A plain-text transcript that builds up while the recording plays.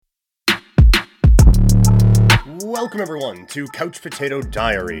Welcome everyone to Couch Potato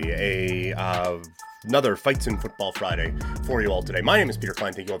Diary, another Fights in Football Friday for you all today. My name is Peter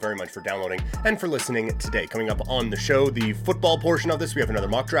Klein. Thank you all very much for downloading and for listening today. Coming up on the show, the football portion of this, we have another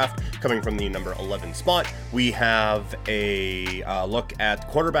mock draft coming from the number 11 spot. We have a look at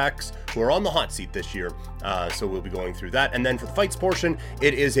quarterbacks who are on the hot seat this year, so we'll be going through that. And then for the fights portion,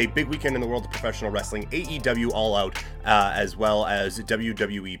 it is a big weekend in the world of professional wrestling, AEW All Out, as well as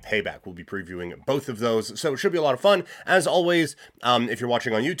WWE Payback. We'll be previewing both of those, so it should be a lot of fun. As always, if you're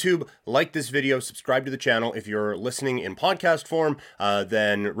watching on YouTube, like this video, subscribe to the channel. If you're listening in podcast form,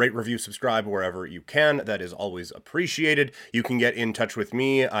 then rate, review, subscribe wherever you can. That is always appreciated. You can get in touch with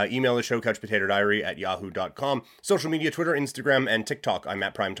me. Email the show, couchpotatodiary@yahoo.com. Social media, Twitter, Instagram, and TikTok. I'm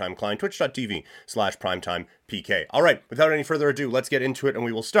at Primetime Klein, twitch.tv/primetimepk. All right, without any further ado, let's get into it, and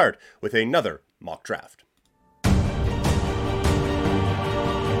we will start with another mock draft.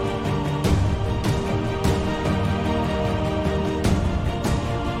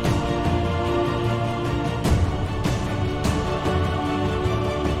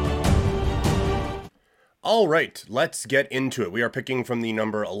 All right, let's get into it. We are picking from the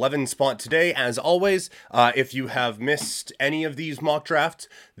number 11 spot today. As always, if you have missed any of these mock drafts,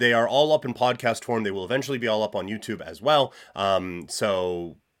 they are all up in podcast form. They will eventually be all up on YouTube as well.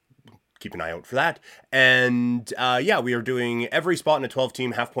 So keep an eye out for that. And we are doing every spot in a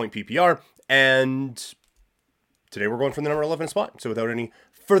 12-team half-point PPR. And today we're going from the number 11 spot. So without any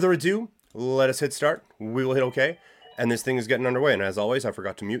further ado, let us hit start. We will hit OK. And this thing is getting underway. And as always, I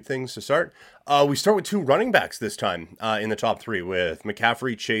forgot to mute things to start. We start with two running backs this time in the top three with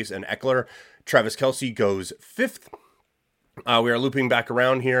McCaffrey, Chase, and Eckler. Travis Kelce goes fifth. We are looping back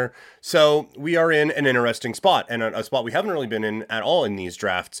around here. So we are in an interesting spot, and a spot we haven't really been in at all in these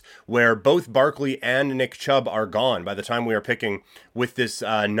drafts, where both Barkley and Nick Chubb are gone by the time we are picking with this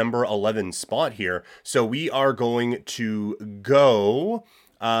number 11 spot here. So we are going to go,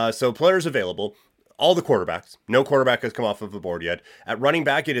 so players available. All the quarterbacks. No quarterback has come off of the board yet. At running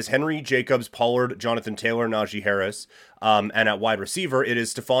back, it is Henry, Jacobs, Pollard, Jonathan Taylor, Najee Harris. And at wide receiver, it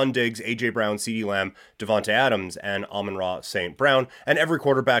is Stephon Diggs, A.J. Brown, CeeDee Lamb, Devontae Adams, and Amon-Ra St. Brown. And every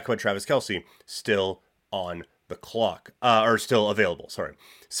quarterback but Travis Kelce still on the clock, or still available, sorry.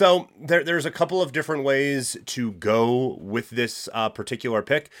 So there's a couple of different ways to go with this particular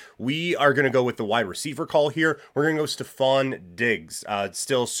pick. We are going to go with the wide receiver call here. We're going to go Stephon Diggs.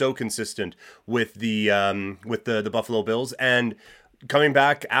 Still so consistent with the Buffalo Bills. And coming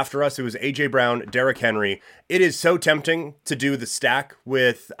back after us, it was A.J. Brown, Derrick Henry. It is so tempting to do the stack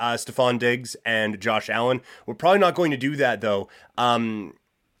with Stephon Diggs and Josh Allen. We're probably not going to do that, though.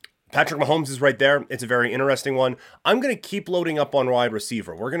 Patrick Mahomes is right there. It's a very interesting one. I'm going to keep loading up on wide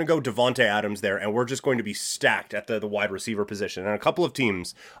receiver. We're going to go Devontae Adams there, and we're just going to be stacked at the wide receiver position. And a couple of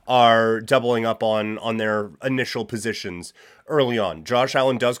teams are doubling up on their initial positions early on. Josh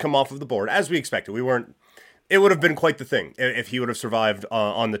Allen does come off of the board, as we expected. It would have been quite the thing if he would have survived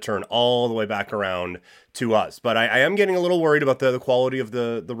on the turn all the way back around to us. But I am getting a little worried about the quality of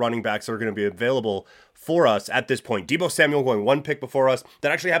the running backs that are going to be available for us at this point. Deebo Samuel going one pick before us.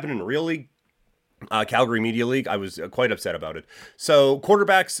 That actually happened in the real league. Calgary Media League. I was quite upset about it. So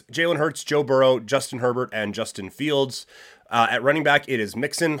quarterbacks, Jalen Hurts, Joe Burrow, Justin Herbert, and Justin Fields. At running back, it is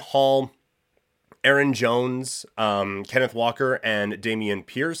Mixon, Hall, Aaron Jones, Kenneth Walker, and Dameon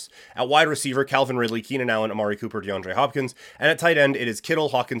Pierce. At wide receiver, Calvin Ridley, Keenan Allen, Amari Cooper, DeAndre Hopkins. And at tight end, it is Kittle,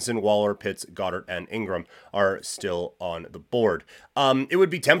 Hawkinson, Waller, Pitts, Goddard, and Ingram are still on the board. It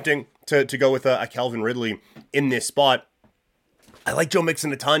would be tempting to go with a Calvin Ridley in this spot. I like Joe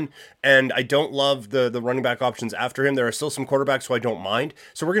Mixon a ton, and I don't love the running back options after him. There are still some quarterbacks who I don't mind.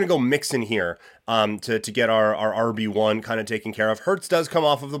 So we're going to go Mixon here to get our RB1 kind of taken care of. Hurts does come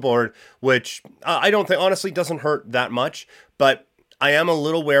off of the board, which I don't think, honestly, doesn't hurt that much. But I am a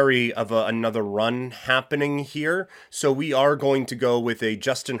little wary of another run happening here. So we are going to go with a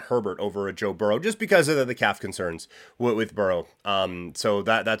Justin Herbert over a Joe Burrow, just because of the calf concerns with Burrow. So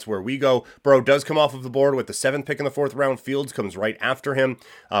that's where we go. Burrow does come off of the board with the 7th pick in the 4th round. Fields comes right after him.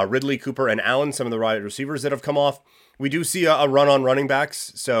 Ridley, Cooper, and Allen, some of the wide receivers that have come off. We do see a run on running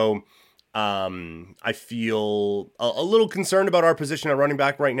backs. So I feel a little concerned about our position at running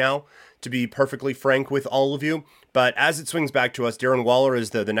back right now, to be perfectly frank with all of you. But as it swings back to us, Darren Waller is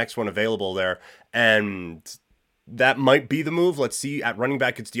the next one available there. And that might be the move. Let's see. At running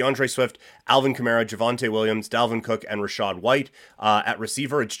back, it's DeAndre Swift, Alvin Kamara, Javonte Williams, Dalvin Cook, and Rashad White. At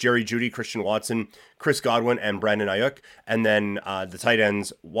receiver, it's Jerry Jeudy, Christian Watson, Chris Godwin, and Brandon Ayuk. And then the tight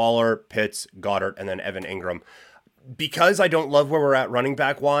ends, Waller, Pitts, Goddard, and then Evan Ingram. Because I don't love where we're at running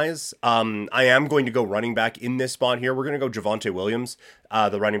back wise, I am going to go running back in this spot here. We're going to go Javonte Williams,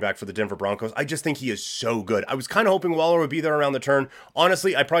 the running back for the Denver Broncos. I just think he is so good. I was kind of hoping Waller would be there around the turn.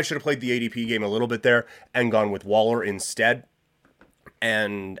 Honestly, I probably should have played the ADP game a little bit there and gone with Waller instead.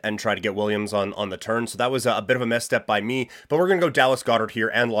 And try to get Williams on the turn. So that was a bit of a misstep by me, but we're going to go Dallas Goedert here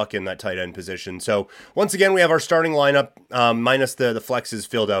and lock in that tight end position. So once again, we have our starting lineup minus the flexes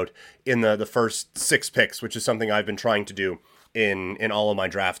filled out in the first 6 picks, which is something I've been trying to do in all of my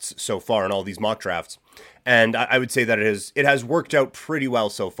drafts so far, in all these mock drafts. And I would say that it has worked out pretty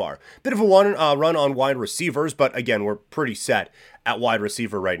well so far. Bit of a run on wide receivers, but again, we're pretty set at wide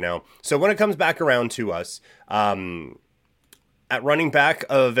receiver right now. So when it comes back around to us, at running back,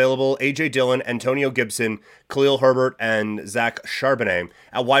 available A.J. Dillon, Antonio Gibson, Khalil Herbert, and Zach Charbonnet.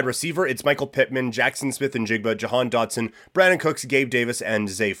 At wide receiver, it's Michael Pittman, Jackson Smith-Njigba, Jahan Dotson, Brandon Cooks, Gabe Davis, and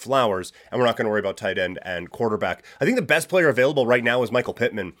Zay Flowers. And we're not going to worry about tight end and quarterback. I think the best player available right now is Michael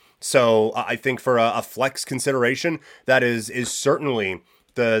Pittman. So I think for a flex consideration, that is certainly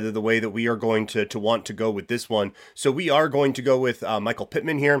the way that we are going to want to go with this one. So we are going to go with Michael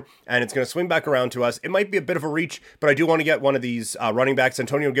Pittman here, and it's going to swing back around to us. It might be a bit of a reach, but I do want to get one of these running backs.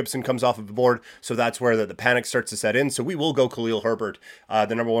 Antonio Gibson comes off of the board, so that's where the panic starts to set in. So we will go Khalil Herbert,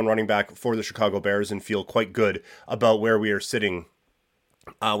 the number 1 running back for the Chicago Bears, and feel quite good about where we are sitting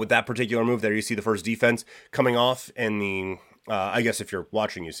with that particular move. There you see the first defense coming off in the... I guess if you're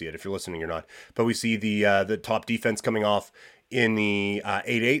watching, you see it. If you're listening, you're not. But we see the top defense coming off in the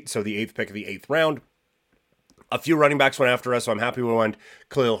 8-8, so the 8th pick of the 8th round. A few running backs went after us, so I'm happy we went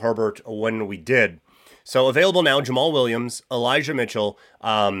Khalil Herbert when we did. So available now, Jamal Williams, Elijah Mitchell,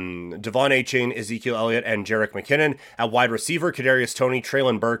 Devon Achane, Ezekiel Elliott, and Jerick McKinnon. At wide receiver, Kadarius Toney,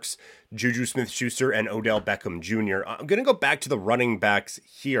 Treylon Burks, Juju Smith-Schuster, and Odell Beckham Jr. I'm going to go back to the running backs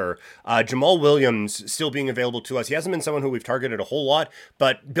here. Jamal Williams still being available to us. He hasn't been someone who we've targeted a whole lot,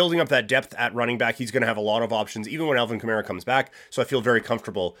 but building up that depth at running back, he's going to have a lot of options, even when Alvin Kamara comes back, so I feel very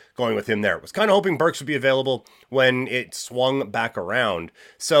comfortable going with him there. Was kind of hoping Burks would be available when it swung back around.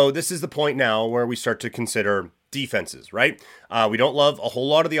 So this is the point now where we start to consider defenses, right? We don't love a whole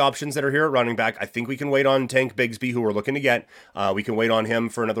lot of the options that are here at running back. I think we can wait on Tank Bigsby, who we're looking to get. We can wait on him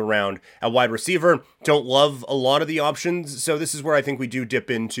for another round. At wide receiver, don't love a lot of the options. So this is where I think we do dip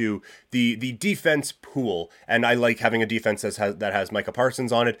into the defense pool. And I like having a defense that has Micah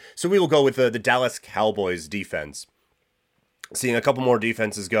Parsons on it. So we will go with the Dallas Cowboys defense. Seeing a couple more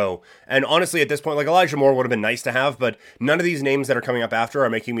defenses go. And honestly, at this point, like Elijah Moore would have been nice to have, but none of these names that are coming up after are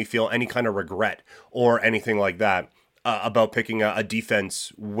making me feel any kind of regret or anything like that about picking a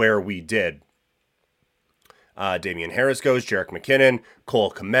defense where we did. Damian Harris goes, Jerick McKinnon,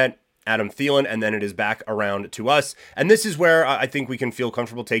 Cole Kmet, Adam Thielen, and then it is back around to us. And this is where I think we can feel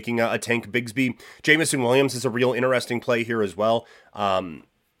comfortable taking a Tank Bigsby. Jameson Williams is a real interesting play here as well.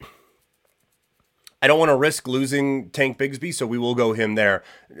 I don't want to risk losing Tank Bigsby, so we will go him there.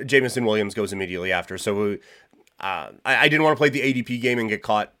 Jameson Williams goes immediately after. So I didn't want to play the ADP game and get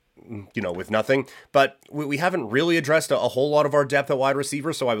caught, with nothing. But we haven't really addressed a whole lot of our depth at wide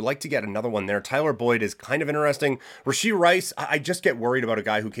receiver, so I would like to get another one there. Tyler Boyd is kind of interesting. Rashee Rice, I just get worried about a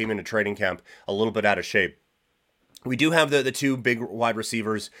guy who came into training camp a little bit out of shape. We do have the 2 big wide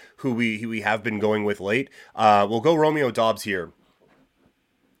receivers who we have been going with late. We'll go Romeo Doubs here.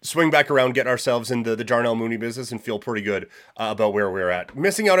 Swing back around, get ourselves into the Darnell Mooney business, and feel pretty good about where we're at.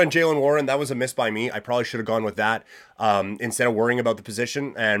 Missing out on Jaylen Warren, that was a miss by me. I probably should have gone with that instead of worrying about the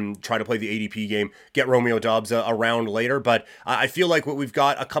position and try to play the ADP game, get Romeo Doubs around later. But I feel like we've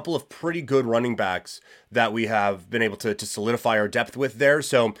got a couple of pretty good running backs that we have been able to solidify our depth with there.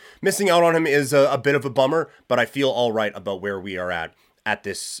 So missing out on him is a bit of a bummer, but I feel all right about where we are at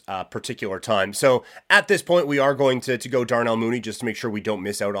this particular time. So at this point, we are going to go Darnell Mooney just to make sure we don't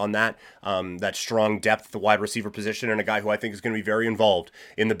miss out on that strong depth, the wide receiver position, and a guy who I think is going to be very involved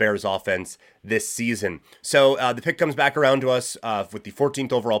in the Bears offense this season. So the pick comes back around to us with the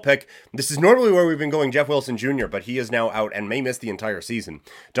 14th overall pick. This is normally where we've been going Jeff Wilson Jr., but he is now out and may miss the entire season.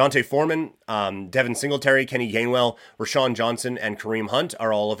 Dante Foreman, Devin Singletary, Kenny Gainwell, Rashawn Johnson, and Kareem Hunt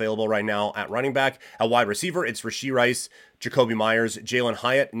are all available right now at running back. At wide receiver, it's Rashee Rice, Jacoby Myers, Jalen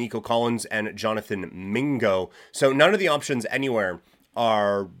Hyatt, Nico Collins, and Jonathan Mingo. So none of the options anywhere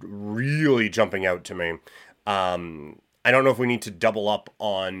are really jumping out to me. I don't know if we need to double up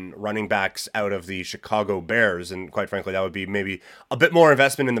on running backs out of the Chicago Bears, and quite frankly, that would be maybe a bit more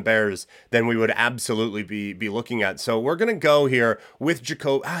investment in the Bears than we would absolutely be looking at. So we're going to go here with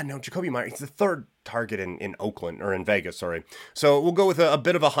Jacoby Myers. It's the third target in Oakland, or in Vegas, sorry. So we'll go with a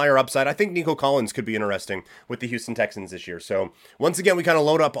bit of a higher upside. I think Nico Collins could be interesting with the Houston Texans this year. So once again, we kind of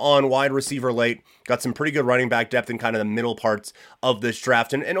load up on wide receiver late. Got some pretty good running back depth in kind of the middle parts of this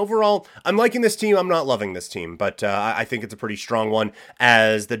draft. And overall, I'm liking this team. I'm not loving this team, but I think it's a pretty strong one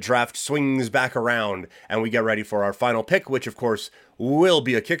as the draft swings back around and we get ready for our final pick, which of course will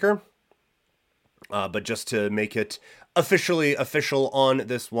be a kicker. But just to make it officially official on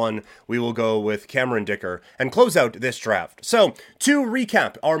this one, we will go with Cameron Dicker and close out this draft. So to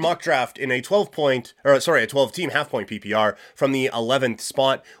recap our mock draft in a 12-team half-point PPR from the 11th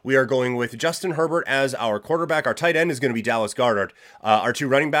spot, we are going with Justin Herbert as our quarterback. Our tight end is going to be Dallas Goedert. Our two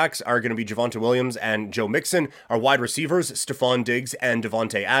running backs are going to be Javonte Williams and Joe Mixon. Our wide receivers, Stephon Diggs and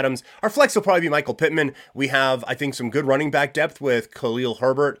Devontae Adams. Our flex will probably be Michael Pittman. We have, I think, some good running back depth with Khalil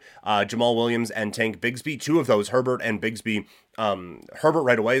Herbert, Jamal Williams, and Tank Bigsby. Two of those, Herbert and Bigsby. Herbert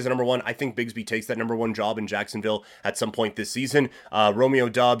right away is the number one. I think Bigsby takes that number one job in Jacksonville at some point this season. Romeo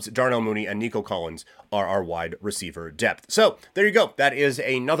Doubs, Darnell Mooney, and Nico Collins are our wide receiver depth. So there you go. That is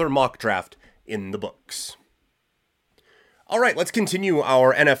another mock draft in the books. All right, let's continue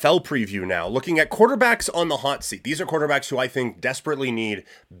our NFL preview now, looking at quarterbacks on the hot seat. These are quarterbacks who I think desperately need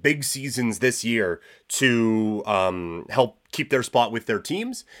big seasons this year to help keep their spot with their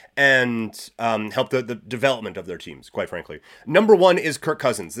teams and help the development of their teams, quite frankly. Number one is Kirk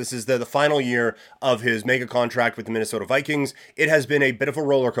Cousins. This is the final year of his mega contract with the Minnesota Vikings. It has been a bit of a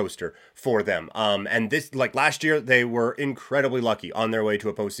roller coaster for them. And this, like last year, they were incredibly lucky on their way to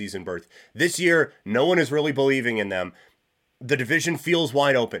a postseason berth. This year, no one is really believing in them. The division feels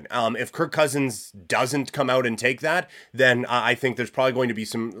wide open. If Kirk Cousins doesn't come out and take that, then I think there's probably going to be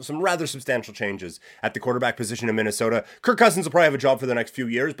some rather substantial changes at the quarterback position in Minnesota. Kirk Cousins will probably have a job for the next few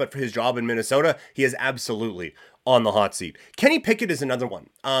years, but for his job in Minnesota, he is absolutely on the hot seat. Kenny Pickett is another one.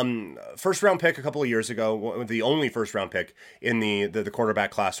 First round pick a couple of years ago, the only first round pick in the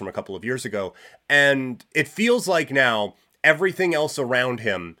quarterback class from a couple of years ago. And it feels like now everything else around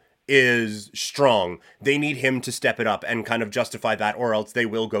him is strong. They need him to step it up and kind of justify that, or else they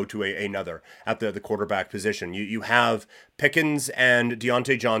will go to another at the quarterback position. You have Pickens and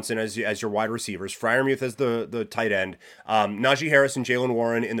Deontay Johnson as your wide receivers, Freiermuth as the tight end, Najee Harris and Jalen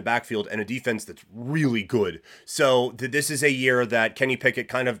Warren in the backfield, and a defense that's really good. So this is a year that Kenny Pickett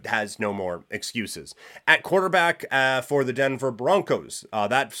kind of has no more excuses. At quarterback for the Denver Broncos,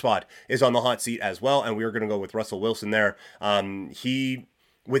 that spot is on the hot seat as well, and we're going to go with Russell Wilson there.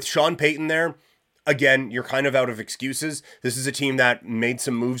 With Sean Payton there, again, you're kind of out of excuses. This is a team that made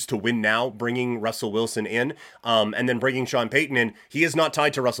some moves to win now, bringing Russell Wilson in, and then bringing Sean Payton in. He is not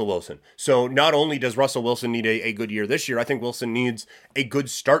tied to Russell Wilson. So not only does Russell Wilson need a good year this year, I think Wilson needs a good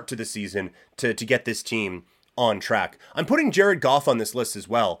start to the season to get this team on track. I'm putting Jared Goff on this list as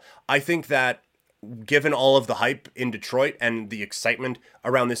well. I think that given all of the hype in Detroit and the excitement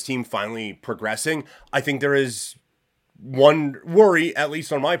around this team finally progressing, I think there is one worry, at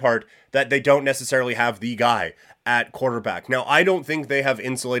least on my part, that they don't necessarily have the guy at quarterback. Now, I don't think they have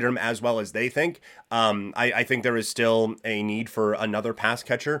insulated him as well as they think. I think there is still a need for another pass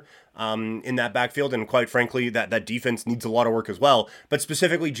catcher in that backfield, and quite frankly, that defense needs a lot of work as well. But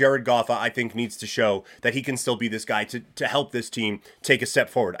specifically, Jared Goff, I think, needs to show that he can still be this guy to help this team take a step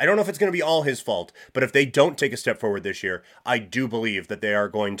forward. I don't know if it's going to be all his fault, but if they don't take a step forward this year, I do believe that they are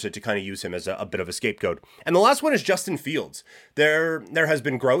going to kind of use him as a bit of a scapegoat. And the last one is Justin Fields. There has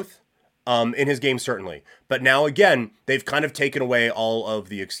been growth in his game, certainly. But now, again, they've kind of taken away all of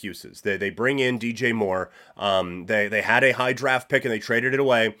the excuses. They bring in DJ Moore. They had a high draft pick and they traded it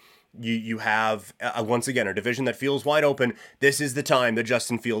away. You have, once again, a division that feels wide open. This is the time that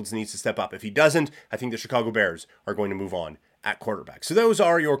Justin Fields needs to step up. If he doesn't, I think the Chicago Bears are going to move on at quarterback. So those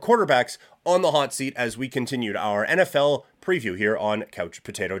are your quarterbacks on the hot seat as we continued our NFL preview here on Couch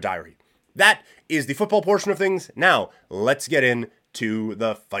Potato Diary. That is the football portion of things. Now, let's get into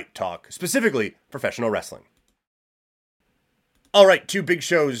the fight talk, specifically professional wrestling. All right, two big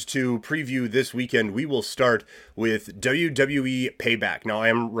shows to preview this weekend. We will start with WWE Payback. Now, I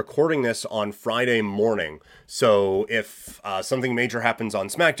am recording this on Friday morning, so if something major happens on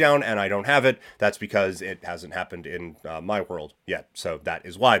SmackDown and I don't have it, that's because it hasn't happened in my world yet, so that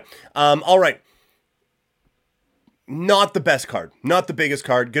is why. All right. Not the best card, not the biggest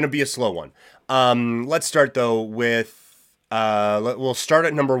card, gonna be a slow one. Let's start, though, with we'll start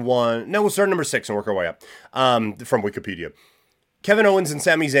at number 1. No, we'll start at number 6 and work our way up from Wikipedia. Kevin Owens and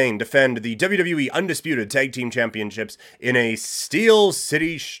Sami Zayn defend the WWE Undisputed Tag Team Championships in a Steel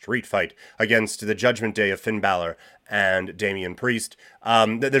City Street Fight against the Judgment Day of Finn Balor and Damian Priest.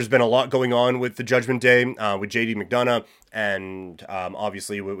 There's been a lot going on with the Judgment Day, with JD McDonough, and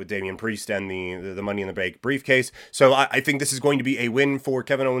obviously with Damian Priest and the Money in the Bank briefcase. So I think this is going to be a win for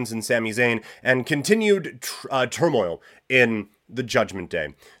Kevin Owens and Sami Zayn, and continued turmoil in the Judgment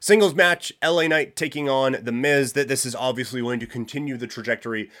Day. Singles match, LA Knight taking on The Miz. This is obviously going to continue the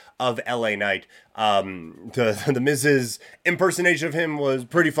trajectory of LA Knight. The Miz's impersonation of him was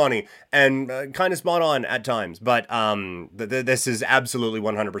pretty funny and kind of spot on at times, but this is absolutely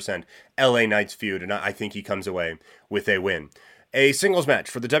 100% LA Knight's feud, and I think he comes away with a win. A singles match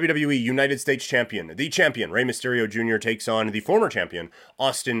for the WWE United States Champion. The champion, Rey Mysterio Jr., takes on the former champion,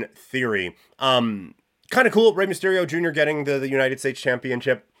 Austin Theory. Kind of cool, Rey Mysterio Jr. getting the United States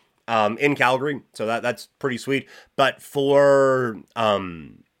Championship in Calgary, so that's pretty sweet. But for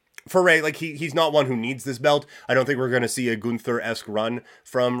Rey, like he's not one who needs this belt. I don't think we're going to see a Gunther-esque run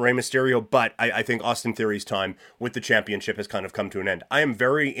from Rey Mysterio, but I think Austin Theory's time with the championship has kind of come to an end. I am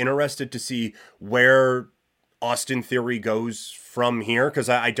very interested to see where Austin Theory goes from here, because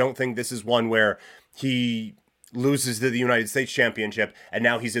I don't think this is one where he loses the United States Championship and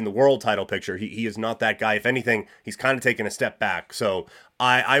now he's in the world title picture. He is not that guy. If anything, he's kind of taken a step back. So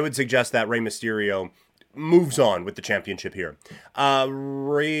I would suggest that Rey Mysterio moves on with the championship here.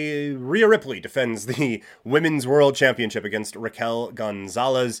 Rhea Ripley defends the Women's World Championship against Raquel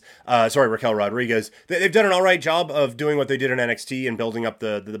Rodriguez. They've done an all right job of doing what they did in NXT and building up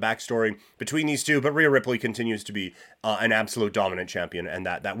the backstory between these two, but Rhea Ripley continues to be an absolute dominant champion, and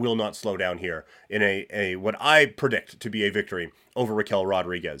that will not slow down here in a what I predict to be a victory over Raquel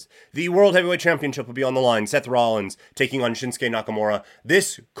Rodriguez. The World Heavyweight Championship will be on the line. Seth Rollins taking on Shinsuke Nakamura.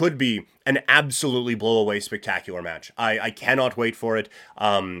 This could be an absolutely blow-away spectacular match. I cannot wait for it.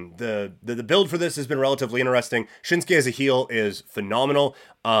 The build for this has been relatively interesting. Shinsuke as a heel is phenomenal.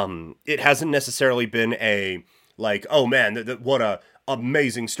 It hasn't necessarily been a, like, oh man, what a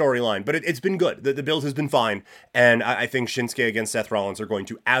amazing storyline, but it's been good. The build has been fine, and I think Shinsuke against Seth Rollins are going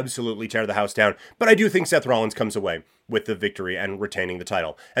to absolutely tear the house down, but I do think Seth Rollins comes away with the victory and retaining the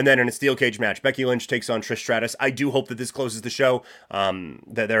title. And then in a steel cage match, Becky Lynch takes on Trish Stratus. I do hope that this closes the show.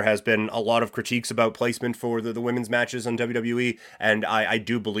 That there has been a lot of critiques about placement for the women's matches on WWE, and I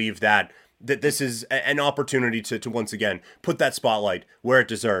do believe that this is an opportunity to once again put that spotlight where it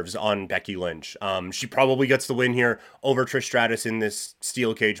deserves on Becky Lynch. She probably gets the win here over Trish Stratus in this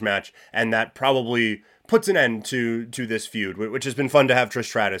steel cage match, and that probably puts an end to this feud, which has been fun to have Trish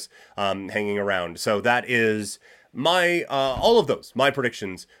Stratus hanging around. So that is my all of those, my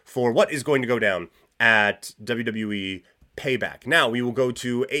predictions for what is going to go down at WWE Payback. Now we will go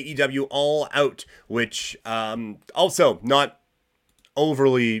to AEW All Out, which also not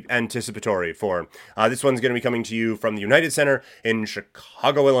overly anticipatory for. This one's going to be coming to you from the United Center in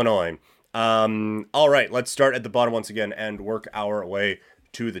Chicago, Illinois. All right, let's start at the bottom once again and work our way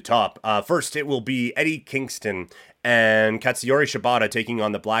to the top. First, it will be Eddie Kingston and Katsuyori Shibata taking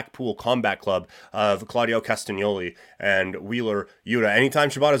on the Blackpool Combat Club of Claudio Castagnoli and Wheeler Yuta. Anytime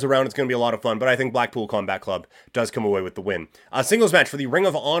Shibata's around, it's going to be a lot of fun, but I think Blackpool Combat Club does come away with the win. A singles match for the Ring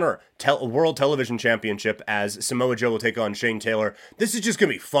of Honor World Television Championship as Samoa Joe will take on Shane Taylor. This is just going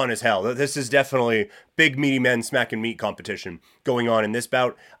to be fun as hell. This is definitely big meaty men smack and meat competition going on in this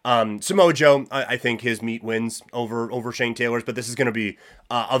bout. Samoa Joe, I think his meat wins over Shane Taylor's, but this is going to be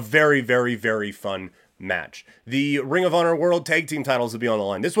a very, very, very fun match. The Ring of Honor World Tag Team titles will be on the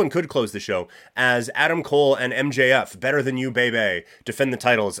line. This one could close the show as Adam Cole and MJF, Better Than You Baby, defend the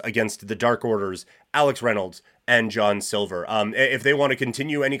titles against the Dark Orders, Alex Reynolds, and John Silver. If they want to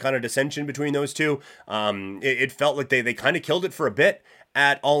continue any kind of dissension between those two, it felt like they kind of killed it for a bit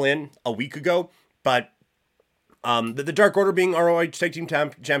at All In a week ago, but the Dark Order being ROH Tag Team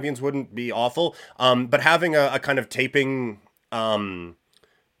champions wouldn't be awful, but having a kind of taping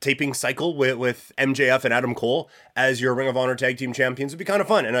cycle with MJF and Adam Cole as your Ring of Honor Tag Team champions would be kind of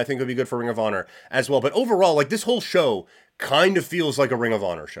fun, and I think it would be good for Ring of Honor as well. But overall, like, this whole show kind of feels like a Ring of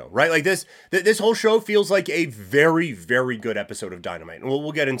Honor show, right? Like this whole show feels like a very, very good episode of Dynamite, and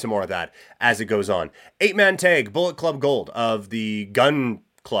we'll get into more of that as it goes on. 8-man tag, Bullet Club Gold of the Gun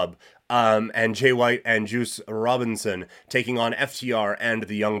Club, and Jay White and Juice Robinson taking on FTR and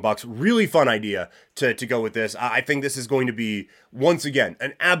the Young Bucks. Really fun idea to go with this. I think this is going to be, once again,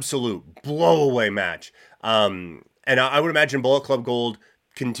 an absolute blow-away match. And I would imagine Bullet Club Gold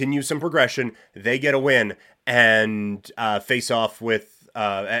continue some progression. They get a win and face off with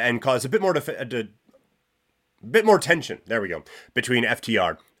and cause a bit more tension. There we go, between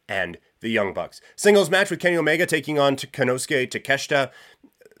FTR and the Young Bucks. Singles match with Kenny Omega taking on Konosuke Takeshita.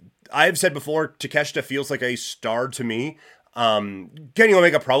 I've said before, Takeshita feels like a star to me. Kenny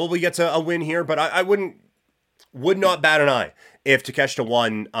Omega probably gets a win here, but I wouldn't would not bat an eye if Takeshita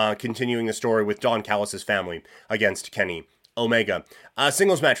won, continuing the story with Don Callis' family against Kenny Omega.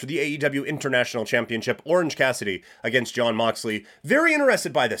 Singles match for the AEW International Championship, Orange Cassidy against Jon Moxley. Very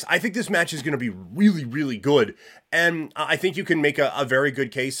interested by this. I think this match is going to be really, really good. And I think you can make a very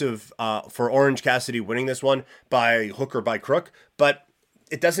good case of for Orange Cassidy winning this one by hook or by crook. But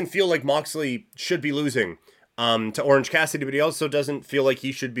it doesn't feel like Moxley should be losing to Orange Cassidy, but he also doesn't feel like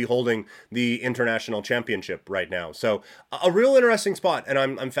he should be holding the International Championship right now. So a real interesting spot, and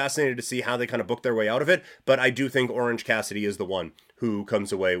I'm fascinated to see how they kind of book their way out of it, but I do think Orange Cassidy is the one who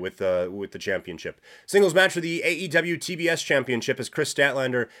comes away with the championship. Singles match for the AEW TBS Championship as Chris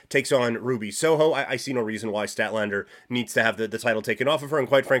Statlander takes on Ruby Soho. I see no reason why Statlander needs to have the title taken off of her, and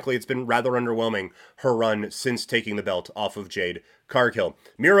quite frankly, it's been rather underwhelming, her run since taking the belt off of Jade Cargill.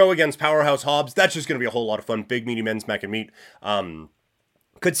 Miro against Powerhouse Hobbs. That's just going to be a whole lot of fun. Big meaty men's smack and meat.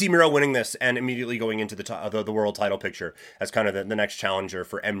 Could see Miro winning this and immediately going into the world title picture as kind of the next challenger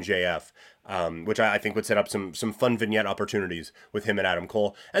for MJF, which I think would set up some fun vignette opportunities with him and Adam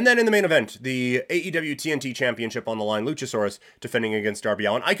Cole. And then in the main event, the AEW TNT Championship on the line, Luchasaurus defending against Darby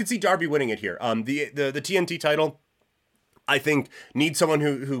Allin. I could see Darby winning it here. The TNT title, I think, needs someone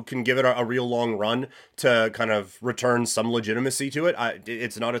who can give it a real long run to kind of return some legitimacy to it.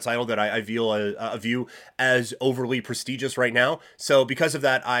 It's not a title that I view as overly prestigious right now. So because of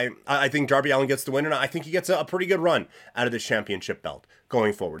that, I think Darby Allin gets the win, and I think he gets a pretty good run out of this championship belt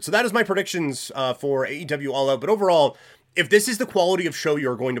going forward. So that is my predictions for AEW All Out. But overall, if this is the quality of show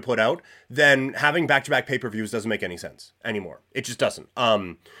you're going to put out, then having back-to-back pay-per-views doesn't make any sense anymore. It just doesn't.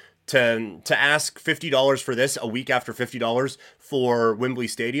 To ask $50 for this a week after $50 for Wembley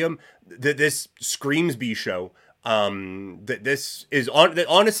Stadium, this screams B show. That this is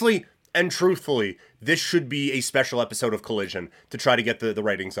honestly and truthfully, this should be a special episode of Collision to try to get the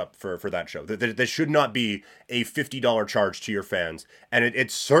ratings up for that show. This should not be a $50 charge to your fans, and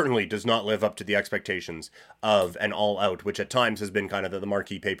it certainly does not live up to the expectations of an All Out, which at times has been kind of the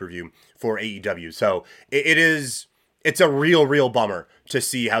marquee pay-per-view for AEW. So it's a real bummer to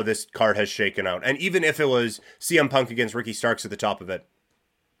see how this card has shaken out. And even if it was CM Punk against Ricky Starks at the top of it,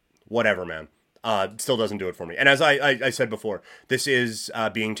 whatever, man. Still doesn't do it for me. And as I said before, this is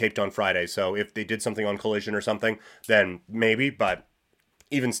being taped on Friday, so if they did something on Collision or something, then maybe, but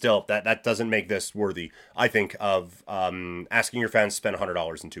even still, that doesn't make this worthy, I think, of asking your fans to spend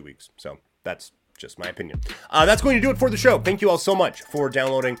 $100 in 2 weeks. So that's just my opinion. That's going to do it for the show. Thank you all so much for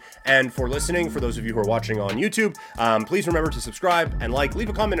downloading and for listening. For those of you who are watching on YouTube, please remember to subscribe and leave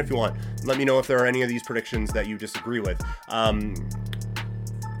a comment if you want. Let me know if there are any of these predictions that you disagree with.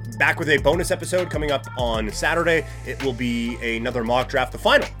 Back with a bonus episode coming up on Saturday. It will be another mock draft, the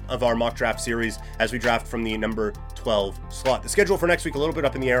final of our mock draft series as we draft from the number 12 slot. The schedule for next week, a little bit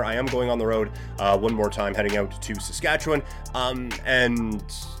up in the air. I am going on the road one more time, heading out to Saskatchewan. And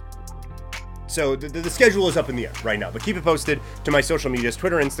so the schedule is up in the air right now, but keep it posted to my social medias,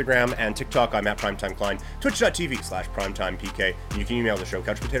 Twitter, Instagram, and TikTok. I'm at Primetime Klein, twitch.tv/PrimetimePK. And you can email the show,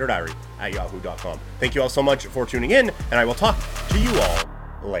 couchpotatodiary@yahoo.com. Thank you all so much for tuning in, and I will talk to you all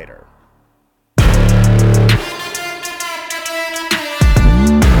later.